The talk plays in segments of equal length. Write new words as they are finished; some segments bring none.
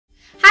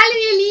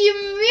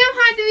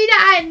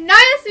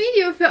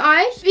für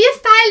euch. Wir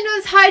stylen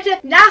uns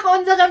heute nach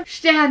unserem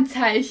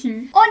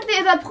Sternzeichen. Und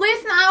wir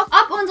überprüfen auch,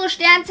 ob unsere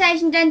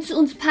Sternzeichen denn zu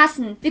uns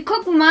passen. Wir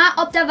gucken mal,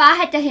 ob da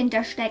Wahrheit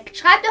dahinter steckt.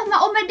 Schreibt doch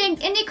mal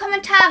unbedingt in die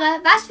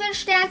Kommentare, was für ein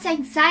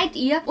Sternzeichen seid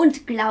ihr?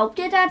 Und glaubt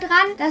ihr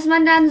daran, dass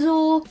man dann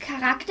so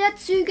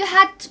Charakterzüge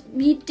hat,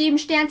 wie dem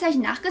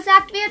Sternzeichen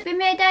nachgesagt wird? Bin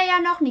mir da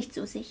ja noch nicht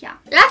so sicher.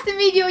 Lasst dem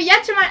Video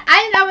jetzt schon mal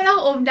einen Daumen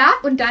nach oben da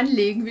und dann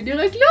legen wir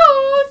direkt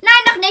los.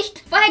 Nein, noch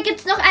nicht. Vorher gibt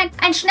es noch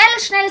ein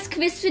schnelles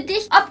Quiz für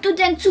dich, ob du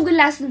denn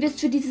zugelassen wirst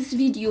für dieses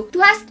Video.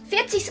 Du hast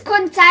 40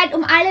 Sekunden Zeit,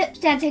 um alle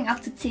Sternzeichen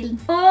aufzuzählen.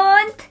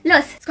 Und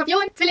los.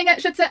 Skorpion, Zwillinge,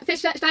 Schütze,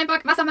 Fische,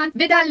 Steinbock, Wassermann,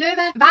 Widder,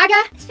 Löwe, Waage.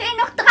 Es fehlen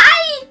noch 3.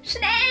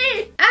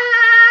 Schnell.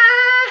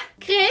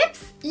 Krebs,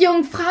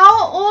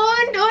 Jungfrau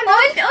und.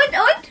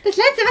 Das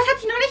letzte, was hatte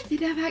ich noch nicht?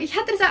 Widder, Waage. Ich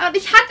hatte das auch.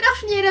 Ich hatte doch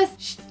schon jedes.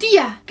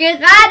 Stier.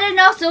 Gerade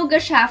noch so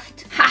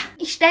geschafft. Ha.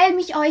 Ich stelle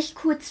mich euch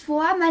kurz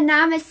vor. Mein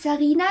Name ist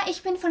Sarina.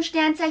 Ich bin von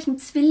Sternzeichen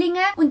Zwillinge.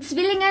 Und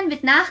Zwillingen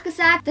wird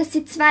nachgesagt, dass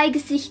sie 2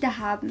 Gesichter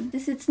haben.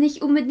 Das ist jetzt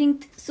nicht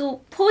unbedingt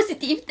so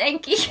positiv,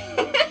 denke ich.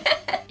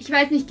 Ich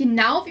weiß nicht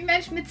genau, wie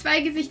Menschen mit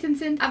 2 Gesichtern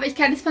sind, aber ich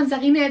kann es von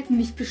Sarina jetzt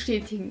nicht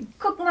bestätigen.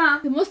 Guck mal.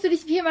 Du musst du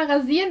dich hier mal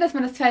rasieren, dass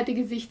man das zweite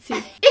Gesicht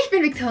sieht. Ich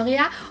bin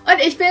Viktoria und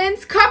ich bin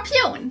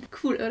Skorpion.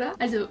 Cool, oder?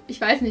 Also, ich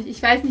weiß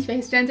nicht,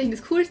 welches Sternzeichen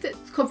das coolste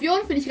ist. Skorpion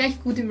finde ich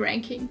recht gut im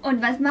Ranking.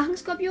 Und was machen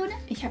Skorpione?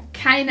 Ich habe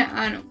keine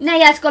Ahnung.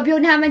 Naja,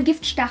 Skorpione haben einen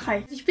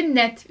Giftstachel. Ich bin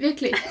nett,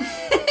 wirklich.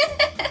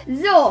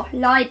 So,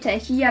 Leute,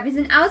 hier, wir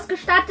sind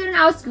ausgestattet und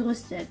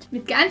ausgerüstet.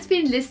 Mit ganz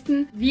vielen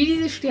Listen, wie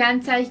diese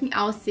Sternzeichen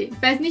aussehen.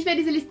 Ich weiß nicht, wer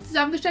diese Listen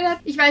zusammengestellt hat.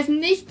 Ich weiß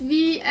nicht,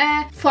 wie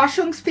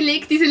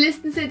forschungsbelegt diese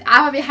Listen sind,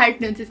 aber wir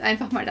halten uns jetzt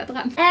einfach mal da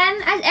dran.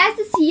 Als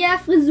erstes hier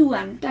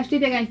Frisuren. Da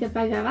steht ja gar nicht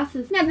dabei, wer was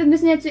ist. Na, wir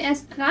müssen ja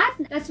zuerst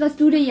raten. Das, was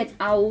du dir jetzt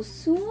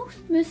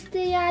aussuchst, müsste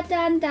ja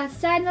dann das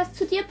sein, was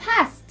zu dir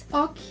passt.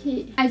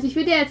 Okay. Also ich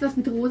würde ja jetzt was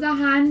mit rosa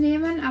Haaren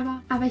nehmen,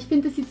 aber ich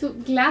finde, das sieht so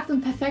glatt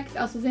und perfekt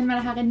aus. So sehen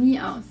meine Haare nie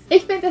aus.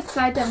 Ich finde das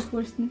zweite am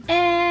coolsten.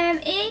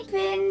 Ich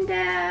finde...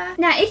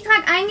 Na, ich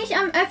trage eigentlich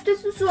am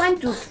öftesten so ein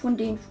Dutt von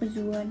den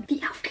Frisuren.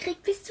 Wie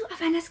aufgeregt bist du auf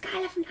einer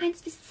Skala von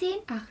 1 bis 10?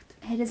 8.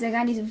 Hey, das ist ja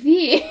gar nicht so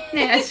viel.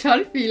 Naja, ist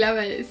schon viel,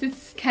 aber es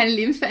ist keine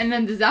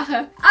lebensverändernde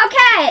Sache.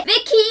 Okay,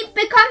 Vicky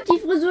bekommt die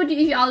Frisur, die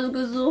ich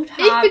ausgesucht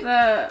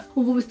habe.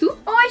 Wo bist du?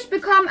 Oh, ich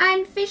bekomme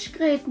einen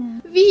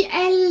Fischgräten. Wie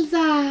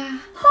Elsa.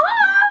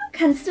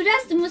 Kannst du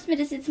das? Du musst mir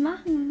das jetzt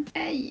machen.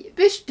 Ey,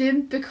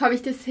 bestimmt bekomme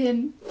ich das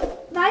hin.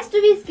 Weißt du,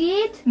 wie es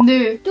geht?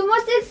 Nö. Du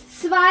musst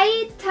jetzt 2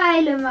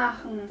 Teile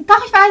machen.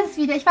 Doch, ich weiß es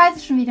wieder. Ich weiß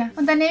es schon wieder.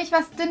 Und dann nehme ich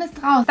was Dünnes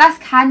draus. Das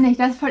kann ich.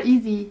 Das ist voll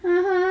easy.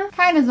 Aha.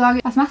 Keine Sorge.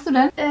 Was machst du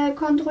denn?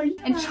 Kontrollieren.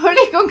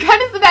 Entschuldigung,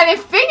 könntest du deine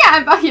Finger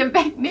einfach hier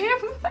wegnehmen?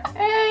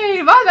 Ey,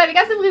 du machst meine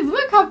ganze Frisur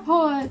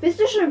kaputt. Bist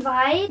du schon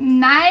weit?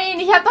 Nein,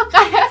 ich habe doch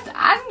gerade erst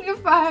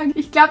angefangen.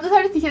 Ich glaube, du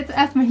solltest dich jetzt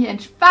erstmal hier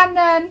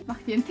entspannen. Mach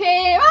dir einen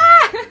Tee.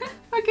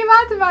 Okay,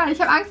 warte mal. Ich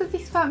habe Angst, dass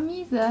ich es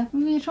vermiese. Ich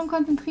muss mich schon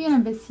konzentrieren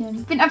ein bisschen.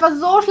 Ich bin einfach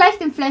so schlecht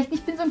im Flechten.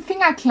 Ich bin so ein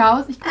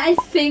Fingerklaus. Ein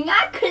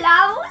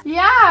Fingerklaus?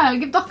 Ja,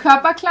 gibt doch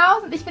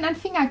Körperklaus und ich bin ein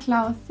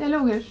Fingerklaus. Sehr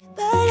logisch.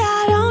 But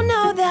I don't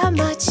know that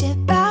much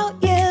about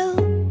you.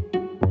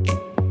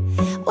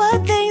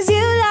 What things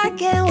you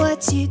like and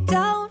what you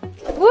don't.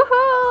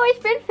 Wuhu, ich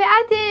bin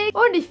fertig.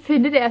 Und ich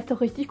finde, der ist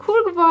doch richtig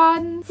cool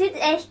geworden. Sieht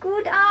echt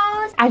gut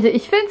aus. Also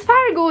ich finde es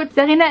voll gut.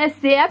 Sarina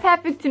ist sehr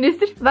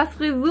perfektionistisch, was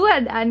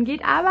Frisuren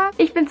angeht, aber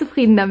ich bin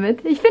zufrieden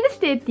damit. Ich finde, es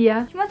steht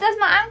dir. Ich muss das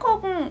mal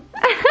angucken.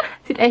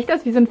 Sieht echt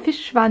aus wie so ein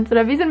Fischschwanz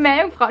oder wie so ein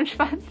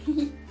Meerjungfrauenschwanz.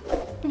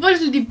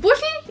 Wuschel die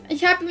Buschel.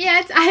 Ich habe mir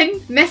jetzt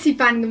einen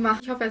Messi-Bun gemacht.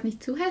 Ich hoffe, er ist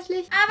nicht zu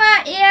hässlich.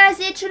 Aber ihr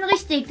seht schon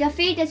richtig, da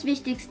fehlt das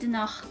Wichtigste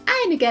noch.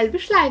 Eine gelbe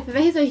Schleife.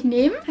 Welche soll ich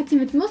nehmen? Hat sie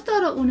mit Muster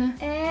oder ohne?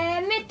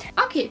 Mit.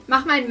 Okay,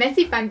 mach meinen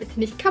Messi-Bun bitte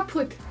nicht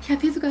kaputt. Ich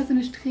habe hier sogar so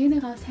eine Strähne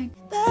raushängen.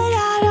 But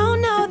I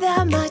don't know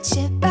that much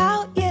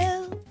about you.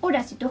 Oh,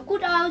 das sieht doch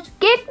gut aus.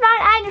 Gebt mal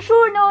eine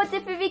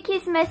Schulnote für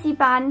Vickys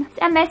Messi-Bun. Ist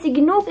er Messi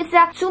genug? Ist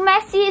er zu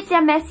Messi? Ist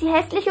er Messi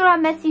hässlich oder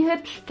Messi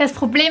hübsch? Das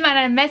Problem an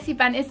einem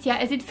Messi-Bun ist ja,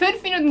 er sieht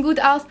 5 Minuten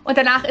gut aus und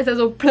danach ist er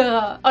so plöh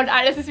und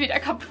alles ist wieder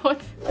kaputt.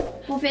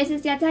 Wofür ist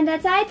es jetzt an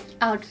der Zeit?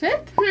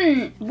 Outfit?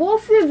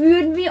 Wofür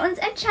würden wir uns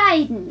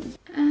entscheiden?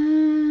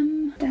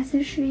 Das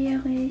ist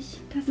schwierig.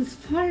 Das ist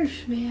voll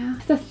schwer.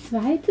 Ist das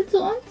zweite zu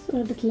uns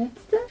oder das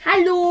letzte?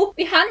 Hallo,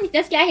 wir haben nicht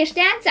das gleiche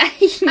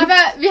Sternzeichen. Aber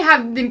wir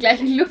haben den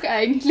gleichen Look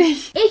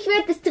eigentlich. Ich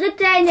würde das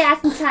dritte in der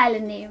ersten Zeile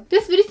nehmen.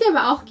 Das würde ich dir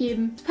aber auch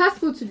geben. Das passt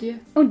gut zu dir.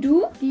 Und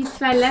du? Die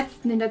 2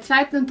 letzten in der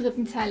 2. und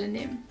 3. Zeile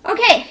nehmen.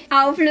 Okay,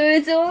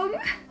 Auflösung.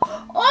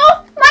 Oh,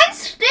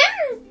 meins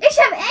stimmt. Ich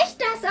habe echt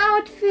das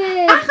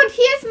Outfit. Ach, und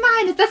hier ist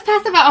meines. Das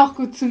passt aber auch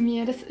gut zu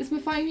mir. Das ist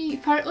mir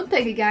voll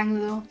untergegangen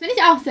so. Finde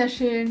ich auch sehr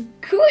schön.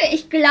 Cool,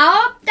 ich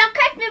glaube, da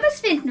könnten wir was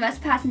finden, was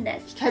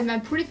Passendes. Ich könnte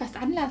meinen Pulli fast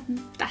anlassen.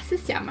 Das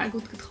ist ja mal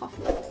gut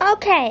getroffen.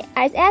 Okay,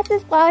 als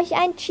erstes brauche ich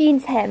ein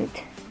Jeanshemd.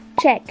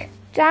 Check.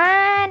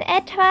 Dann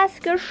etwas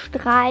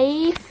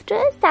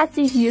gestreiftes. Das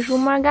sieht hier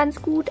schon mal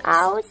ganz gut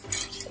aus.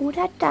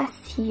 Oder das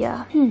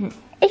hier.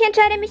 Ich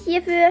entscheide mich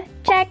hierfür.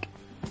 Check.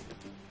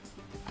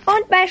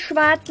 Und bei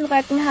schwarzen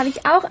Röcken habe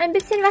ich auch ein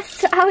bisschen was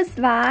zur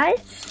Auswahl.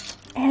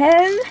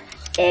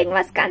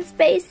 Irgendwas ganz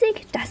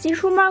basic. Das sieht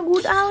schon mal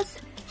gut aus.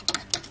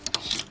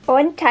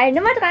 Und Teil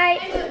Nummer 3.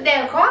 Also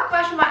der Rock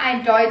war schon mal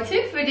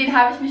eindeutig, für den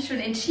habe ich mich schon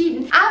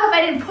entschieden. Aber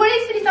bei den Pullis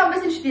finde ich es noch ein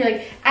bisschen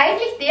schwierig.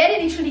 Eigentlich der,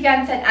 den ich schon die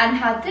ganze Zeit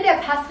anhatte, der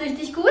passt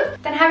richtig gut.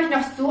 Dann habe ich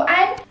noch so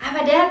einen,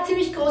 aber der hat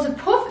ziemlich große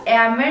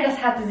Puffärmel,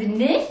 das hatte sie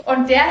nicht.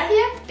 Und der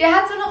hier, der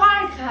hat so einen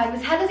Rollkragen,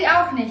 das hatte sie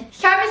auch nicht.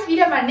 Ich kann mich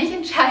wieder mal nicht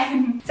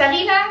entscheiden.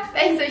 Sarina,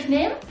 welchen soll ich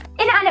nehmen?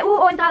 In eine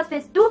Uhr und raus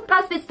bist du.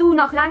 Raus bist du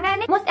noch lange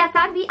nicht. Muss erst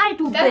sagen, wie alt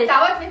du bist. Das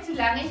dauert mir zu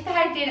lange. Ich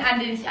behalte den an,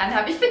 den ich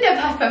anhabe. Ich finde,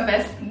 der passt am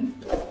besten.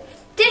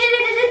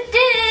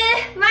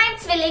 Mein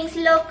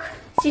Zwillingslook.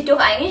 Sieht doch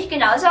eigentlich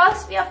genauso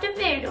aus wie auf dem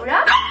Bild,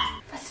 oder?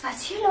 Was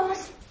ist hier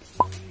los?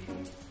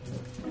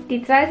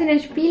 Die zwei sind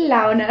in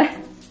Spiellaune.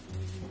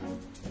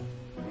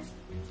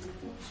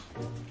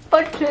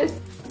 Und tschüss.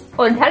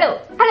 Und hallo.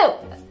 Hallo.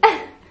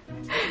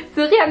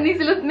 Suri hat nicht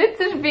so Lust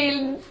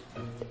mitzuspielen.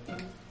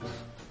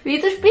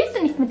 Wieso spielst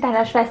du nicht mit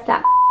deiner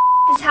Schwester?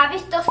 Das habe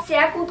ich doch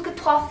sehr gut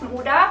getroffen,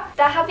 oder?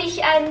 Da habe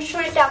ich einen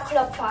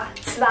Schulterklopfer.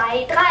 2,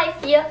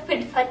 3, 4,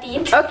 5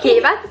 verdient.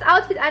 Okay, was das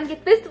Outfit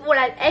angeht, bist du wohl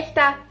ein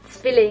echter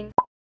Zwilling.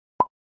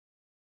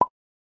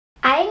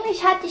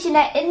 Eigentlich hatte ich in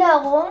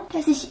Erinnerung,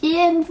 dass ich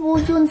irgendwo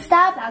so einen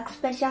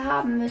Starbucks-Becher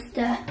haben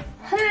müsste.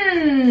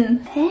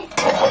 Hä?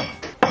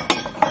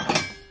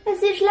 Das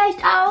sieht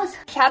schlecht aus.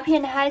 Ich habe hier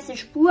eine heiße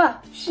Spur.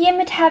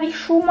 Hiermit habe ich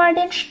schon mal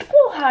den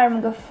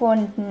Strohhalm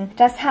gefunden.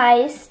 Das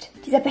heißt,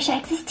 dieser Becher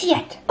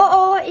existiert.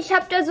 Oh, ich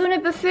habe da so eine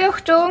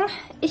Befürchtung.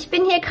 Ich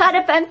bin hier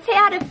gerade beim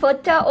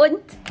Pferdefutter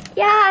und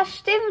ja,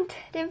 stimmt.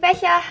 Den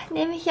Becher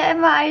nehme ich ja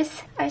immer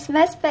als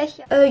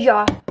Messbecher.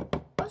 Ja.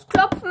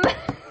 Ausklopfen.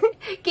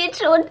 Geht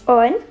schon.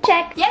 Und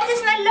check. Jetzt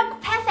ist mein Look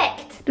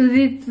perfekt. Du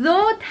siehst so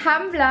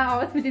Tumblr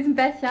aus mit diesem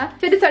Becher. Ich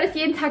finde, du solltest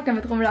jeden Tag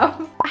damit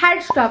rumlaufen.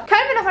 Halt, stopp.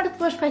 Können wir nochmal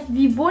darüber sprechen,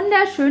 wie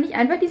wunderschön ich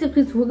einfach diese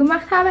Frisur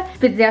gemacht habe? Ich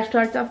bin sehr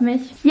stolz auf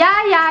mich. Ja,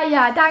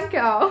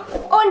 danke auch.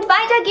 Und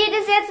weiter geht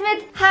es jetzt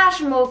mit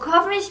Haarschmuck.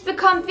 Hoffentlich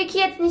bekommt Vicky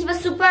jetzt nicht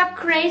was super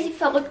crazy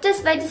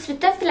Verrücktes, weil das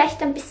wird dann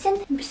vielleicht ein bisschen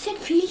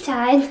viel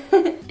sein.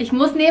 Ich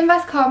muss nehmen,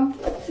 was kommt.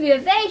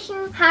 Für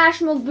welchen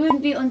Haarschmuck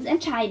würden wir uns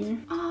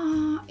entscheiden?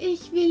 Oh,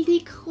 ich will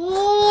die Krone.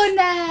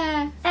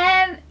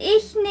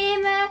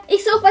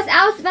 Ich suche was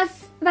aus,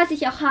 was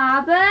ich auch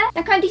habe.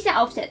 Dann könnte ich sie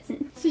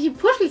aufsetzen. Solche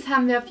Puschels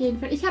haben wir auf jeden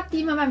Fall. Ich habe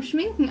die immer beim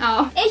Schminken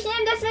auf. Ich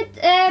nehme das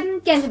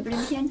mit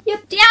Gänseblümchen. Hier,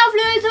 die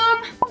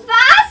Auflösung.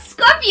 Was?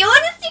 Skorpion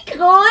ist die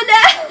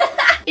Krone.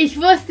 Ich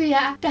wusste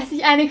ja, dass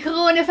ich eine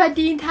Krone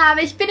verdient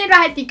habe. Ich bin in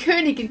Wahrheit die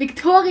Königin.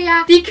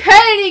 Viktoria, die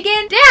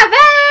Königin der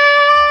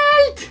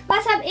Welt.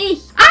 Was habe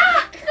ich?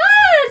 Ah,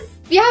 krass.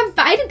 Wir haben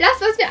beide das,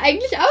 was wir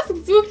eigentlich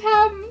ausgesucht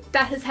haben.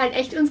 Das ist halt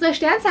echt unsere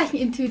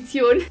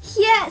Sternzeichen-Intuition.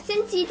 Hier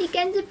sind sie, die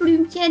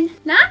Gänseblümchen.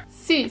 Na?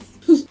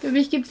 Süß. Für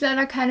mich gibt es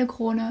leider keine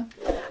Krone.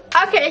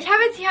 Okay, ich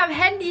habe jetzt hier am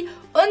Handy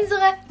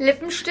unsere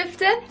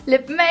Lippenstifte,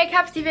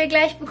 Lippen-Make-ups, die wir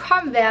gleich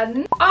bekommen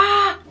werden.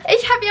 Oh,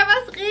 ich habe ja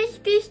was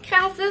richtig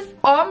krasses.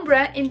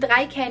 Ombre in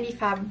 3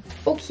 Candyfarben.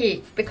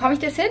 Okay, bekomme ich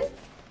das hin?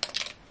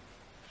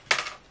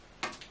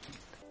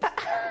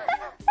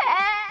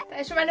 Da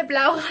ist schon meine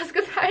Blau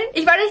rausgefallen.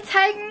 Ich wollte euch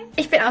zeigen,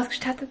 ich bin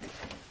ausgestattet.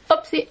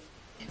 Upsi.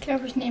 Ich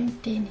glaube, ich nehme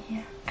den hier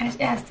als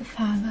erste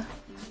Farbe.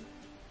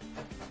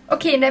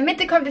 Okay, in der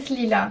Mitte kommt das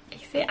Lila.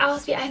 Ich sehe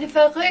aus wie eine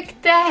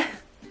Verrückte.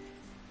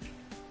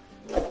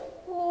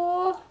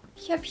 Oh,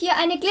 ich habe hier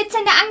eine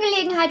glitzernde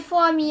Angelegenheit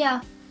vor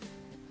mir.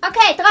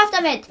 Okay, drauf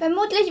damit.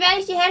 Vermutlich werde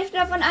ich die Hälfte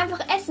davon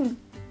einfach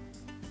essen.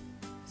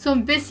 So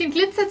ein bisschen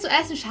Glitzer zu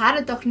essen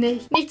schadet doch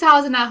nicht. Nicht zu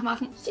Hause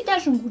nachmachen. Sieht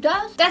das schon gut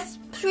aus? Das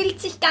fühlt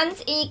sich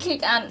ganz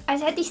eklig an.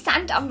 Als hätte ich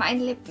Sand auf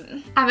meinen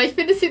Lippen. Aber ich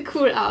finde, es sieht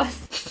cool aus.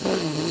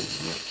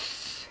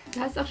 Du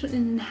hast auch schon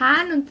in den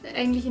Haaren und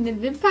eigentlich in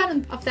den Wimpern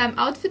und auf deinem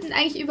Outfit und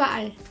eigentlich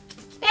überall.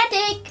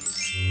 Fertig!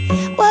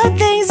 What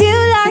things you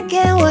like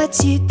and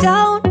what you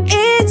don't,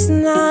 it's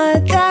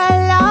not that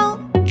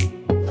long.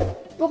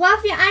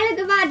 Worauf wir alle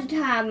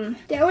gewartet haben.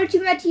 Der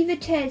ultimative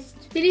Test.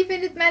 Billy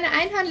findet meine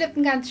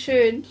Einhornlippen ganz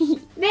schön.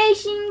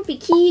 Welchen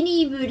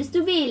Bikini würdest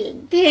du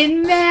wählen?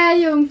 Den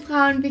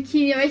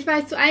Meerjungfrauen-Bikini. Aber ich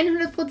weiß zu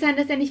 100%,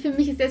 dass er nicht für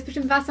mich ist. Der ist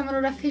bestimmt Wassermann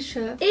oder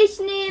Fische. Ich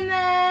nehme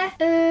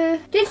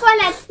den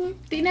vorletzten.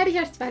 Den hätte ich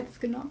als zweites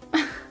genommen.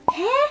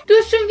 Hä? Du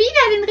hast schon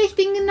wieder den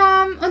richtigen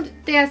genommen. Und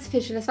der ist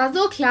Fische. Das war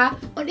so klar.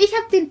 Und ich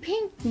habe den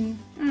pinken.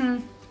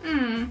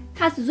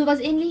 Hast du sowas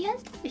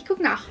Ähnliches? Ich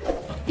gucke nach.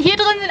 Hier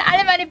drin sind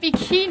alle meine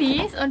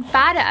Bikinis und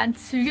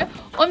Badeanzüge.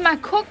 Und mal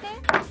gucken,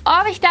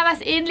 ob ich da was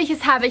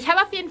Ähnliches habe. Ich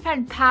habe auf jeden Fall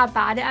ein paar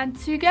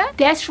Badeanzüge.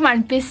 Der ist schon mal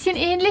ein bisschen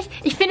ähnlich.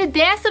 Ich finde,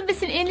 der ist so ein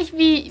bisschen ähnlich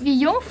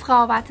wie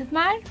Jungfrau. Wartet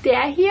mal.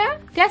 Der hier,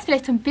 der ist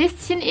vielleicht so ein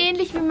bisschen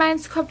ähnlich wie mein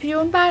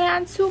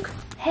Skorpion-Badeanzug.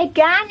 Hey,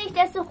 gar nicht,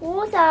 der ist so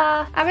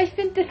rosa. Aber ich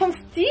finde vom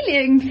Stil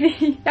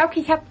irgendwie. Ja,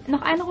 okay, ich habe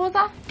noch einen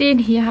rosa. Den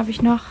hier habe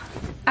ich noch.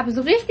 Aber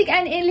so richtig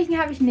einen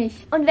ähnlichen habe ich nicht.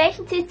 Und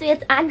welchen ziehst du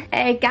jetzt an?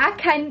 Gar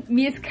keinen.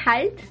 Mir ist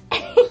kalt.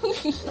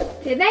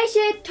 Für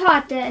welche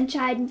Torte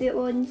entscheiden wir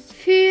uns?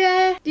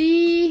 Für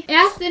die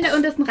erste in der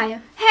untersten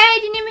Reihe.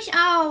 Hey, die nehme ich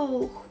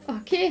auch.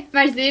 Okay,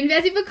 mal sehen,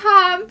 wer sie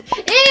bekommt.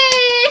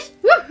 Ich!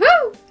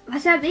 Wuhu!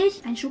 Was habe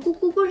ich? Ein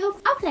Schokokugelhupf,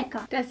 auch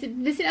lecker. Das sieht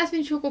ein bisschen aus wie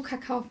ein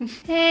Schokokakaufen.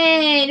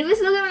 Hey, du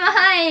bist so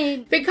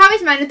gemein. Bekomme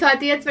ich meine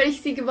Torte jetzt, weil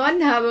ich sie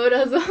gewonnen habe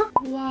oder so?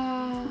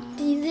 Wow.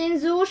 Die sehen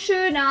so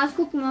schön aus.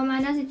 Guck mal,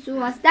 meiner sieht so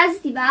aus. Das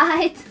ist die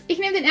Wahrheit. Ich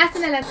nehme den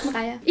ersten in der letzten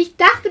Reihe. Ich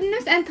dachte, du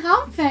nimmst einen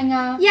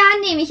Traumfänger. Ja,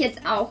 nehme ich jetzt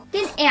auch.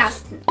 Den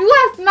ersten. Du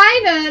hast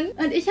meinen.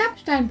 Und ich habe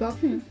Steinbock.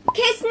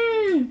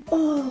 Kissen.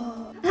 Oh.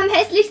 Am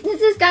hässlichsten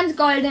ist es ganz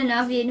golden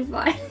auf jeden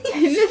Fall.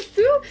 Findest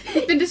du?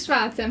 Ich finde das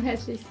Schwarze am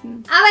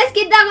hässlichsten. Aber es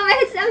geht darum,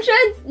 wer ist am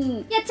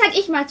schönsten. Jetzt sag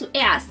ich mal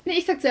zuerst. Nee,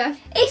 ich sag zuerst.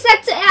 Ich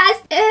sag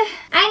zuerst,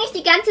 eigentlich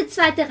die ganze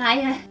zweite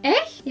Reihe.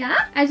 Echt? Ja?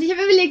 Also ich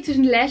habe überlegt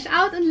zwischen Lash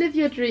Out und Live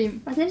Your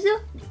Dream. Was nimmst du?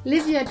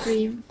 Live Your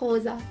Dream.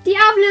 Rosa. Die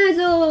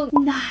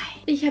Auflösung. Nein.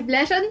 Ich habe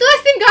Lash Out und du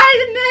hast den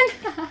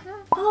goldenen.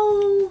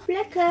 Oh,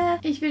 Flecke.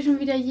 Ich will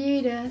schon wieder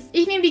jedes.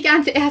 Ich nehme die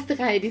ganze erste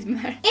Reihe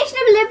diesmal. Ich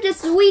nehme Live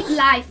the Sweet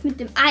Life mit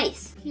dem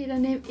Eis. Okay,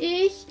 dann nehme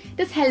ich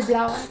das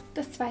hellblaue.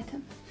 Das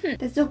zweite.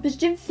 Das ist doch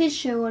bestimmt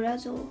Fische oder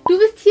so. Du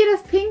bist hier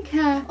das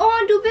Pinke. Oh,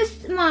 und du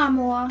bist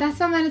Marmor. Das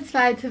war meine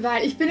zweite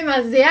Wahl. Ich bin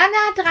immer sehr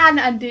nah dran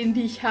an denen,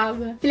 die ich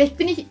habe. Vielleicht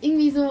bin ich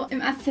irgendwie so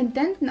im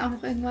Aszendenten auch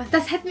noch irgendwas.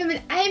 Das hätten wir mit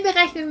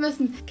einberechnen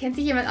müssen. Kennt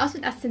sich jemand aus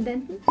mit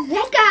Aszendenten?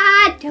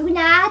 Lecker,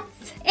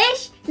 Donuts.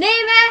 Ich nehme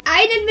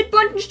einen mit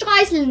bunten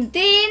Streuseln.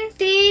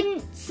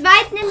 Den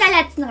zweiten in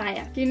der letzten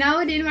Reihe.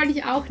 Genau den wollte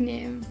ich auch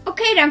nehmen.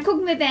 Okay, dann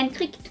gucken wir, wer ihn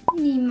kriegt.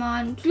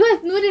 Niemand. Du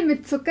hast nur den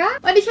mit Zucker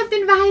und ich habe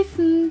den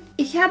weißen.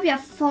 Ich habe ja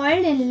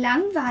voll den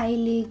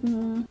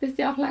langweiligen. Bist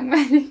ja auch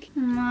langweilig.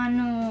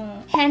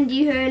 Manu.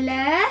 Handyhülle.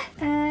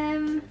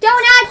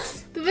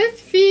 Donuts. Du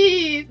bist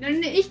fies. Dann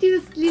nehme ich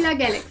dieses lila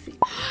Galaxy.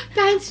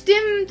 Deins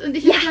stimmt. Und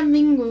ich habe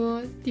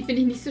Flamingos. Die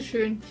finde ich nicht so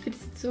schön. Ich finde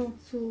es so,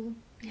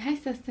 wie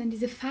heißt das denn?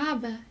 Diese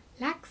Farbe.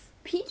 Lachs.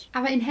 Peach?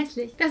 Aber in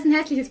hässlich. Das ist ein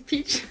hässliches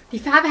Peach. Die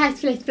Farbe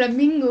heißt vielleicht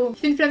Flamingo. Ich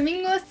finde,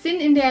 Flamingos sind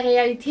in der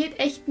Realität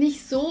echt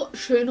nicht so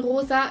schön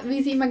rosa,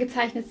 wie sie immer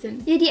gezeichnet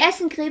sind. Ja, die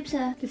essen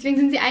Krebse. Deswegen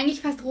sind sie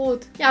eigentlich fast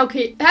rot. Ja,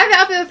 okay. Hören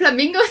wir auf, über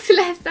Flamingos zu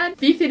lästern.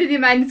 Wie findet ihr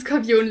meinen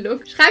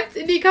Skorpion-Look? Schreibt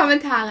es in die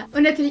Kommentare.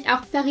 Und natürlich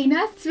auch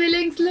Sarinas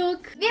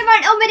Zwillingslook. Wir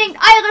wollen unbedingt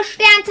eure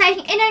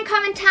Sternzeichen in den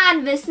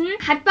Kommentaren wissen.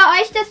 Hat bei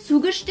euch das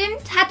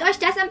zugestimmt? Hat euch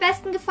das am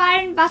besten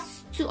gefallen,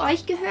 was zu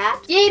euch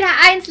gehört? Jeder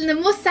Einzelne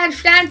muss sein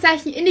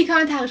Sternzeichen in die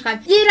Kommentare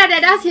schreiben. Jeder,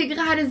 der das hier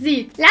gerade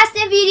sieht. Lasst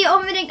dem Video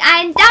unbedingt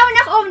einen Daumen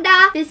nach oben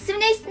da. Bis zum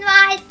nächsten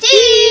Mal.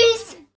 Tschüss!